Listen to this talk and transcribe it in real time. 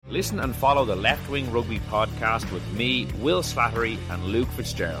Listen and follow the Left Wing Rugby podcast with me, Will Slattery, and Luke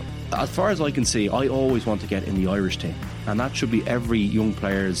Fitzgerald. As far as I can see, I always want to get in the Irish team, and that should be every young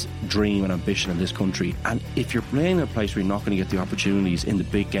player's dream and ambition in this country. And if you're playing in a place where you're not going to get the opportunities in the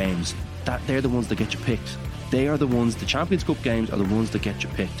big games, that they're the ones that get you picked. They are the ones, the Champions Cup games are the ones that get you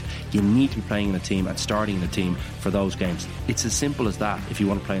picked. You need to be playing in a team and starting in a team for those games. It's as simple as that if you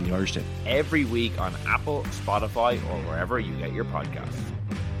want to play in the Irish team. Every week on Apple, Spotify, or wherever you get your podcasts.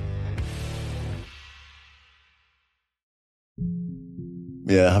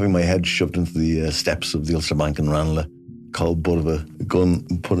 Yeah, having my head shoved into the steps of the Ulster Bank in Ranelagh, cold butt of a gun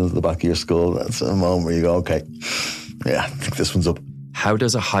put into the back of your skull, that's a moment where you go, okay, yeah, I think this one's up. How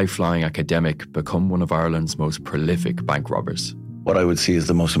does a high-flying academic become one of Ireland's most prolific bank robbers? What I would see as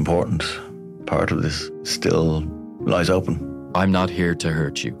the most important part of this still lies open. I'm Not Here to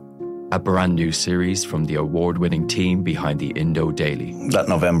Hurt You, a brand new series from the award-winning team behind the Indo Daily. That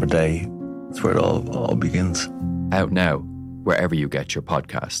November day, that's where it all begins. Out now, wherever you get your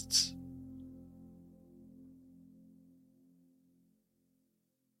podcasts.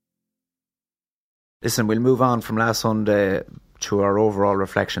 Listen, we'll move on from last Sunday to our overall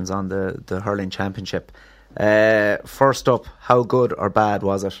reflections on the hurling championship. First up, how good or bad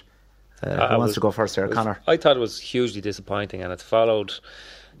was it? Who wants to go first there, Conor? I thought it was hugely disappointing, and it followed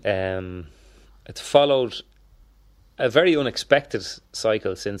a very unexpected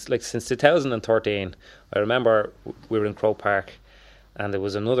cycle since 2013. I remember we were in Croke Park, and there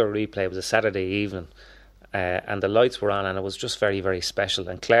was another replay. It was a Saturday evening, and the lights were on, and it was just very, very special.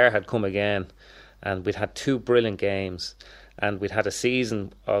 And Clare had come again, and we'd had two brilliant games, and we'd had a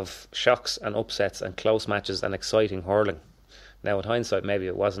season of shocks and upsets and close matches and exciting hurling. Now, in hindsight, maybe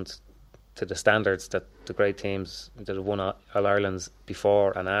it wasn't to the standards that the great teams that have won All-Irelands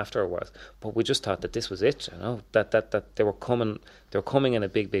before and after was, but we just thought that this was it, that they were coming in a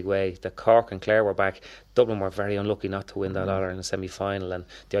big way. That Cork and Clare were back. Dublin were very unlucky not to win that All-Ireland semi-final, and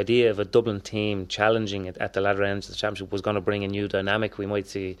the idea of a Dublin team challenging it at the latter end of the championship was going to bring a new dynamic. We might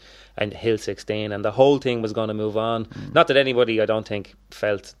see a Hill 16, and the whole thing was going to move on. Not that anybody, I don't think,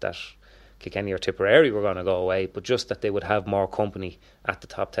 felt that Kilkenny or Tipperary were going to go away, but just that they would have more company at the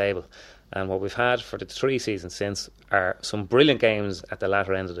top table. And what we've had for the 3 seasons since are some brilliant games at the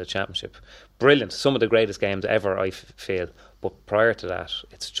latter end of the championship. Brilliant, some of the greatest games ever, I feel. But prior to that,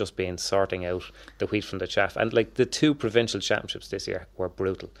 it's just been sorting out the wheat from the chaff. And the 2 provincial championships this year were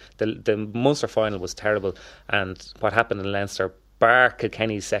brutal. The Munster final was terrible, and what happened in Leinster, bar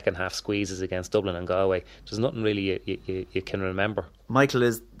Kilkenny's second half squeezes against Dublin and Galway, there's nothing really you can remember. Michael,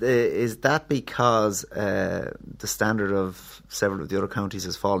 is that because the standard of several of the other counties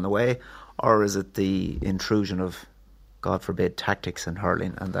has fallen away, or is it the intrusion of, God forbid, tactics in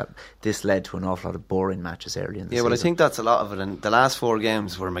hurling, and that this led to an awful lot of boring matches early in the season? Well, I think that's a lot of it, and the last 4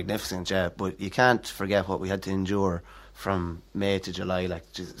 games were magnificent, yeah, but you can't forget what we had to endure from May to July,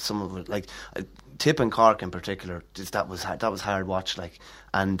 some of it, Tip and Cork in particular, that was hard watch,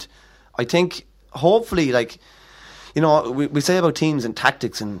 and I think hopefully, we say about teams and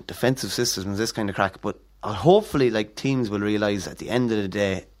tactics and defensive systems and this kind of crack, but hopefully teams will realise at the end of the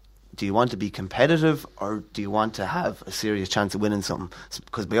day, do you want to be competitive or do you want to have a serious chance of winning something?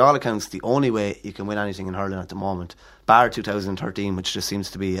 Because by all accounts, the only way you can win anything in hurling at the moment, bar 2013, which just seems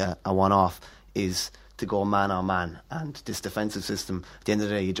to be a one-off, is to go man on man. And this defensive system, at the end of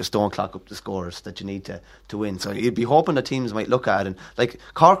the day, you just don't clock up the scores that you need to win. So you'd be hoping that teams might look at it. And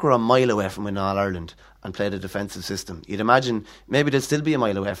Cork were a mile away from winning All-Ireland and played a defensive system. You'd imagine maybe they'd still be a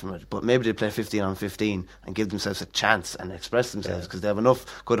mile away from it, but maybe they'd play 15 on 15 and give themselves a chance and express themselves, because they have enough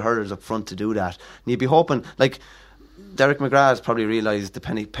good hurlers up front to do that. And you'd be hoping, Derek McGrath's probably realised the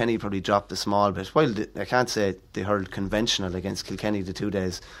penny probably dropped a small bit. While I can't say they hurled conventional against Kilkenny the 2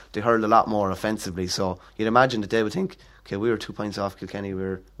 days, they hurled a lot more offensively. So you'd imagine that they would think, okay, we were 2 points off Kilkenny.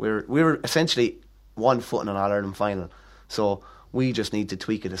 We were essentially 1 foot in an All-Ireland final. So we just need to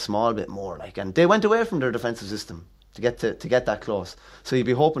tweak it a small bit more. And they went away from their defensive system to get that close. So you'd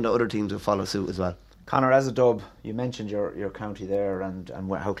be hoping that other teams would follow suit as well. Conor, as a dub, you mentioned your county there and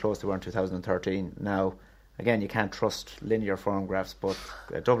how close they were in 2013. Now, again, you can't trust linear form graphs, but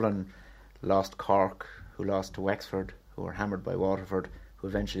Dublin lost Cork, who lost to Wexford, who were hammered by Waterford, who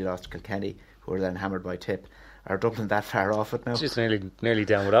eventually lost to Kilkenny. who are then hammered by Tip. Are Dublin that far off it now? It's just nearly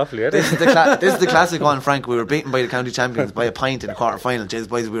down with Offaly. This is the classic one, Frank. We were beaten by the county champions by a pint in the quarter final. Jeez,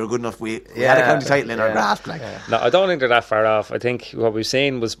 boys, we were good enough. We had a county title in our grasp. No, I don't think they're that far off. I think what we've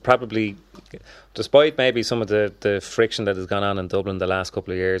seen was probably, despite maybe some of the friction that has gone on in Dublin the last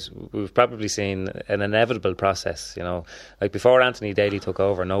couple of years, we've probably seen an inevitable process. Like before Anthony Daly took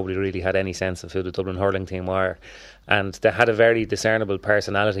over, nobody really had any sense of who the Dublin hurling team were, and they had a very discernible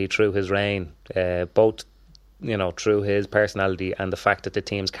personality through his reign, both through his personality and the fact that the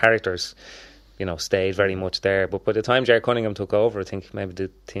team's characters, stayed very much there. But by the time Ger Cunningham took over, I think maybe the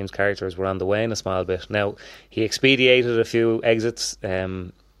team's characters were on the wane a small bit. Now, he expedited a few exits.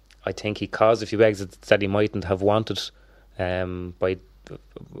 I think he caused a few exits that he mightn't have wanted by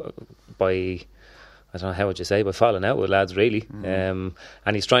I don't know, how would you say, by falling out with lads, really. And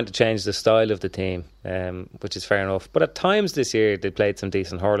he's trying to change the style of the team, which is fair enough. But at times this year, they played some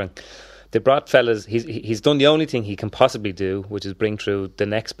decent hurling. They brought fellas. He's done the only thing he can possibly do, which is bring through the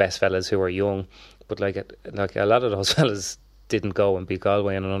next best fellas who are young. But like a lot of those fellas didn't go and beat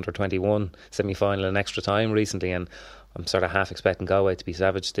Galway in an under-21 semi-final in extra time recently, and I'm sort of half expecting Galway to be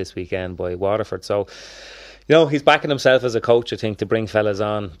savaged this weekend by Waterford. So, he's backing himself as a coach, I think, to bring fellas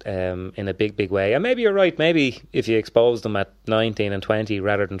on in a big way. And maybe you're right. Maybe if you expose them at 19 and 20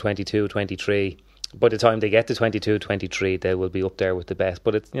 rather than 22, 23. By the time they get to 22, 23, they will be up there with the best.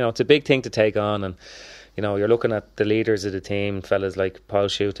 But it's a big thing to take on, and you're looking at the leaders of the team, fellas like Paul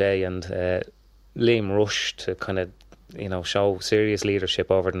Schutte and Liam Rush, to kind of show serious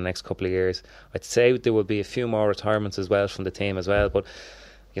leadership over the next couple of years. I'd say there will be a few more retirements as well from the team as well. But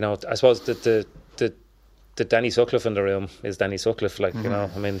I suppose the Danny Sutcliffe in the room is Danny Sutcliffe. I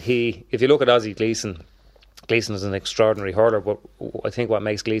mean, if you look at Ozzie Gleeson is an extraordinary hurler, but I think what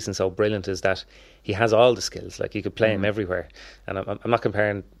makes Gleeson so brilliant is that he has all the skills. Like, you could play him everywhere. And I'm not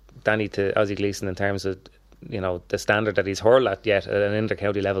comparing Danny to Ozzie Gleeson in terms of the standard that he's hurled at yet at an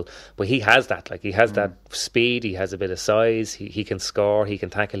inter-county level, but he has that. Like, he has that speed, he has a bit of size, he can score, he can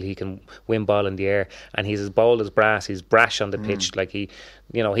tackle, he can win ball in the air, and he's as bold as brass. He's brash on the pitch. Like, he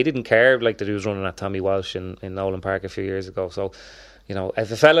didn't care like that he was running at Tommy Walsh in Nolan Park a few years ago. So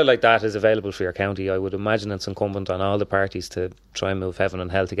if a fella like that is available for your county, I would imagine it's incumbent on all the parties to try and move heaven and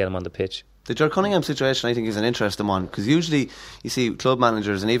hell to get him on the pitch. The Ger Cunningham situation, I think, is an interesting one, because usually you see club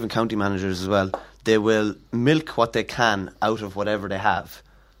managers and even county managers as well, they will milk what they can out of whatever they have.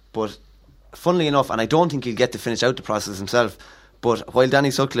 But funnily enough, and I don't think he'll get to finish out the process himself, but while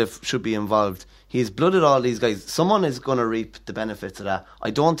Danny Sutcliffe should be involved, he's blooded all these guys. Someone is going to reap the benefits of that. I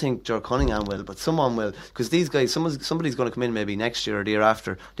don't think Ger Cunningham will, but someone will, because these guys, somebody's going to come in maybe next year or the year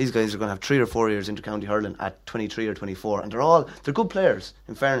after. These guys are going to have 3 or 4 years into county hurling at 23 or 24, and they're good players,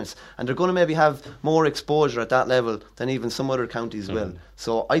 in fairness, and they're going to maybe have more exposure at that level than even some other counties will.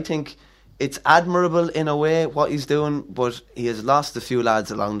 So I think it's admirable in a way what he's doing, but he has lost a few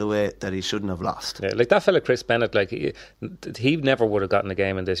lads along the way that he shouldn't have lost. Yeah, like that fella Chris Bennett, like he never would have gotten a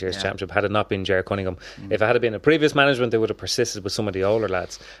game in this year's championship had it not been Ger Cunningham. If it had been a previous management, they would have persisted with some of the older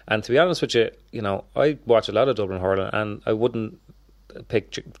lads. And to be honest with you, I watch a lot of Dublin hurling, and I wouldn't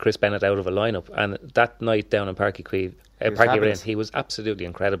pick Chris Bennett out of a lineup. And that night down in Páirc Uí Chaoimh, he was absolutely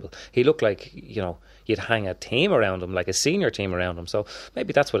incredible. He looked like you'd hang a team around him, like a senior team around him. So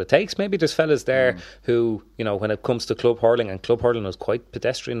maybe that's what it takes. Maybe there's fellas there who, when it comes to club hurling, and club hurling is quite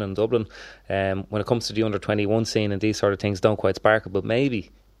pedestrian in Dublin, when it comes to the under-21 scene and these sort of things, don't quite sparkle. But maybe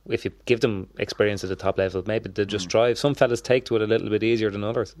if you give them experience at the top level, maybe they'll just drive. Some fellas take to it a little bit easier than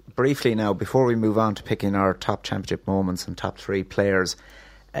others. Briefly now, before we move on to picking our top championship moments and top 3 players,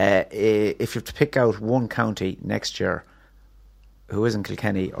 if you have to pick out one county next year who isn't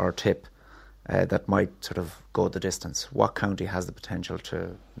Kilkenny or Tip that might sort of go the distance, what county has the potential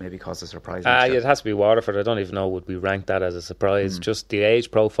to maybe cause a surprise? It has to be Waterford. I don't even know would we rank that as a surprise. Just the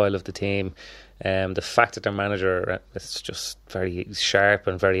age profile of the team, the fact that their manager is just very sharp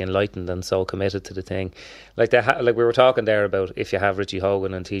and very enlightened and so committed to the thing. Like we were talking there about, if you have Richie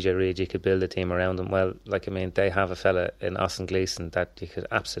Hogan and TJ Reid, you could build a team around them. Well, they have a fella in Austin Gleeson that you could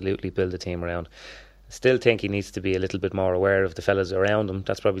absolutely build a team around. Still think he needs to be a little bit more aware of the fellas around him.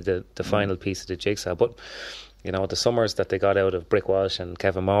 That's probably the final piece of the jigsaw. But the summers that they got out of Brick Walsh and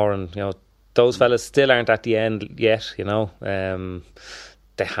Kevin Moore, and those fellas still aren't at the end yet.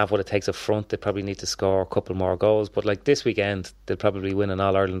 They have what it takes up front. They probably need to score a couple more goals. But like this weekend, they'll probably win an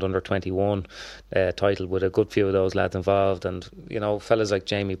All-Ireland under-21 title with a good few of those lads involved. And, fellas like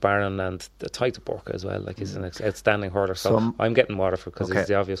Jamie Barron and Taita Burke as well. Like, he's an outstanding hurler. So I'm getting Waterford because he's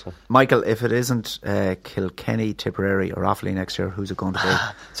the obvious one. Michael, if it isn't Kilkenny, Tipperary or Offaly next year, who's it going to be?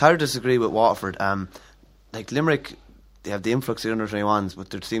 It's hard to disagree with Waterford. Limerick they have the influx of the under-21s, but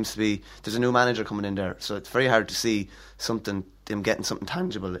there's a new manager coming in there, so it's very hard to see them getting something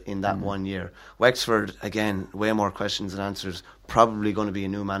tangible in that 1 year. Wexford, again, way more questions than answers. Probably going to be a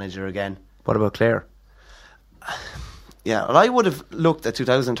new manager again. What about Clare? Yeah, well, I would have looked at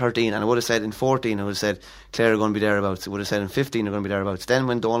 2013 and I would have said in 14 I would have said Clare are going to be thereabouts. I would have said in 15 they're going to be thereabouts. Then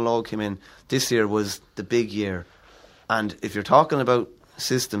when Donal Logue came in, this year was the big year. And if you're talking about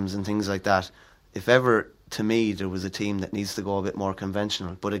systems and things like that, if ever, to me, there was a team that needs to go a bit more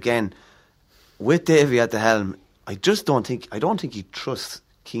conventional. But again, with Davy at the helm, I don't think he trusts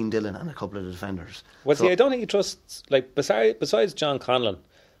Cian Dillon and a couple of the defenders. Well, see, I don't think he trusts, like, besides John Conlon,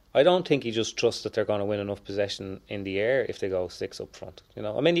 I don't think he just trusts that they're going to win enough possession in the air if they go 6 up front. You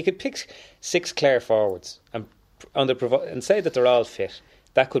know, I mean, you could pick 6 Clare forwards and say that they're all fit.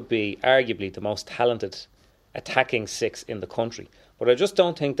 That could be arguably the most talented attacking 6 in the country. But I just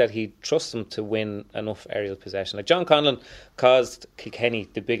don't think that he trusts them to win enough aerial possession. Like, John Conlon caused Kilkenny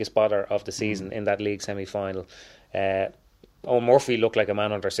the biggest bother of the season in that league semi-final. Owen Murphy looked like a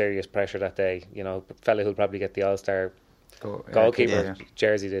man under serious pressure that day. You know, a fella who'll probably get the All-Star goalkeeper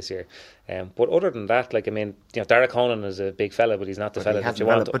jersey this year. But other than that, like, I mean, you know, Derek Honan is a big fella, but he's not the fella that you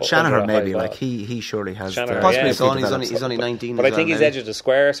want. But Shanahan maybe, like, he surely has. Possibly he's only 19. But I think he's edge of the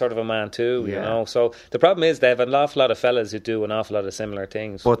square sort of a man too, you know. So the problem is they have an awful lot of fellas who do an awful lot of similar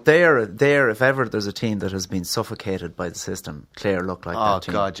things. But there, if ever there's a team that has been suffocated by the system, Clare look like that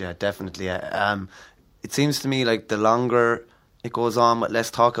team. Oh God, yeah, definitely. It seems to me like the longer it goes on with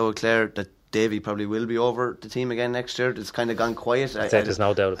less talk about Clare, that Davy probably will be over the team again next year. It's kind of gone quiet. There's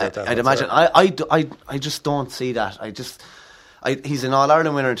no doubt about that. I'd imagine. I just don't see that. He's an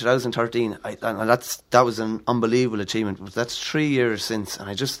All-Ireland winner in 2013, and that was an unbelievable achievement. But that's 3 years since, and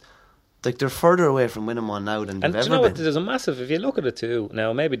I just like they're further away from winning one now than they've ever been. What, there's a massive. If you look at it too,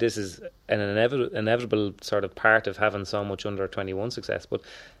 now maybe this is an inevitable sort of part of having so much under 21 success, but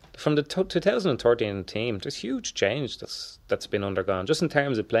from the 2013 team, there's huge change that's been undergone just in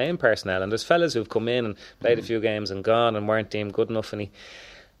terms of playing personnel. And there's fellas who've come in and played a few games and gone and weren't deemed good enough. And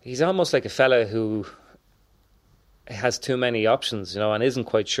he's almost like a fella who has too many options, you know, and isn't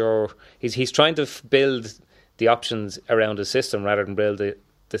quite sure. He's trying to build the options around his system rather than build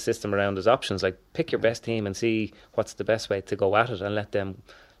the system around his options. Like, pick your best team and see what's the best way to go at it, and let them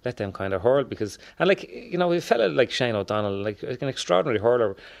kind of hurl. Because, and like, you know, a fella like Shane O'Donnell, like an extraordinary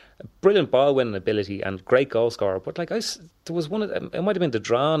hurler, brilliant ball winning ability and great goal scorer. But like, there was one of them, it might have been the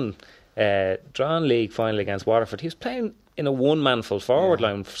Drawn League final against Waterford. He was playing in a one-man full forward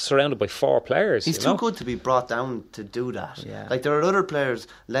line surrounded by 4 players. He's too good to be brought down to do that. Yeah. Like, there are other players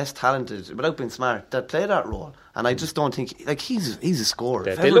less talented, without being smart, that play that role. And I just don't think, like, he's a scorer.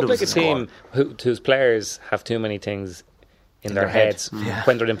 They look like a team whose players have too many things in their heads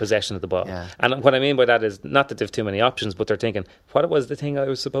when they're in possession of the ball. Yeah. And what I mean by that is not that they've too many options, but they're thinking, what was the thing I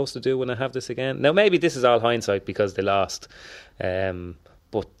was supposed to do when I have this again? Now, maybe this is all hindsight because they lost.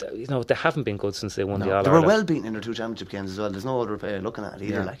 But, you know, they haven't been good since they won the All-Ireland. They were well beaten in their 2 championship games as well. There's no other player looking at it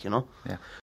either, like, you know. Yeah.